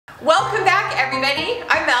Welcome back, everybody.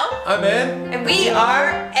 I'm Mel. I'm Ed. And we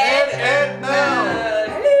are Ed&Mel.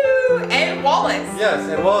 Hello. And Wallace. Yes,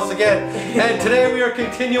 and Wallace again. And today we are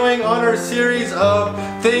continuing on our series of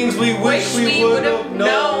things we wish we would have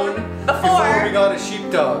known before we got a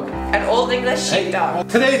sheepdog. An Old English Sheepdog.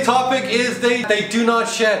 Today's topic is they do not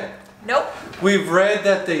shed. Nope. We've read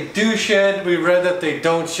that they do shed. We've read that they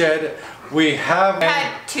don't shed. We have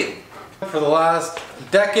Had two. For the last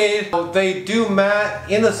decade. They do mat.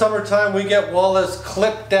 In the summertime we get Wallace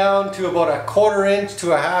clipped down to about a 1/4 inch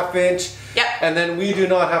to a 1/2 inch. Yep. And then we do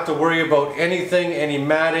not have to worry about anything, any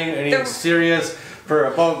matting, anything serious for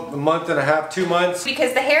about a month and a half, 2 months.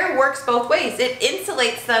 Because the hair works both ways. It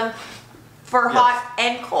insulates them for hot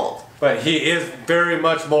and cold. But he is very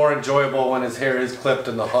much more enjoyable when his hair is clipped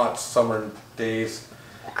in the hot summer days.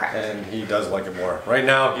 Correct. And he does like it more. Right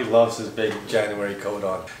now he loves his big January coat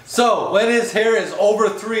on. So when his hair is over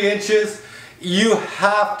 3 inches, you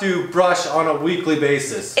have to brush on a weekly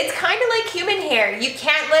basis. It's kind of like human hair. You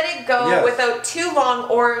can't let it go without too long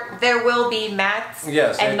or there will be mats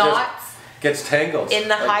and knots. Gets tangled. In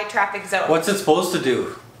the high traffic zone. What's it supposed to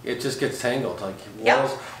do? It just gets tangled. Like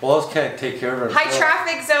Wallace can't take care of it. High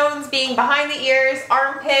traffic zones being behind the ears,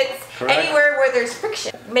 armpits, anywhere where there's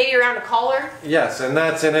friction. Maybe around a collar. Yes, and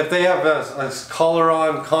if they have a collar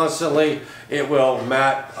on constantly, it will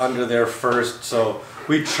mat under there first. So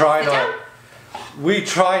we try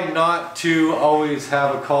not to always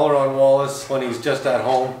have a collar on Wallace when he's just at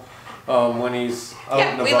home. When he's out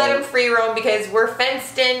and about. We let him free roam because we're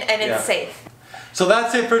fenced in and it's safe. So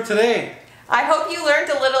that's it for today. I hope you learned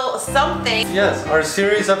a little something. Yes, our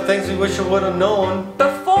series of things we wish we would have known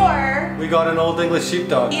before we got an Old English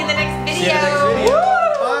Sheepdog. See you in the next video. See you in the next video.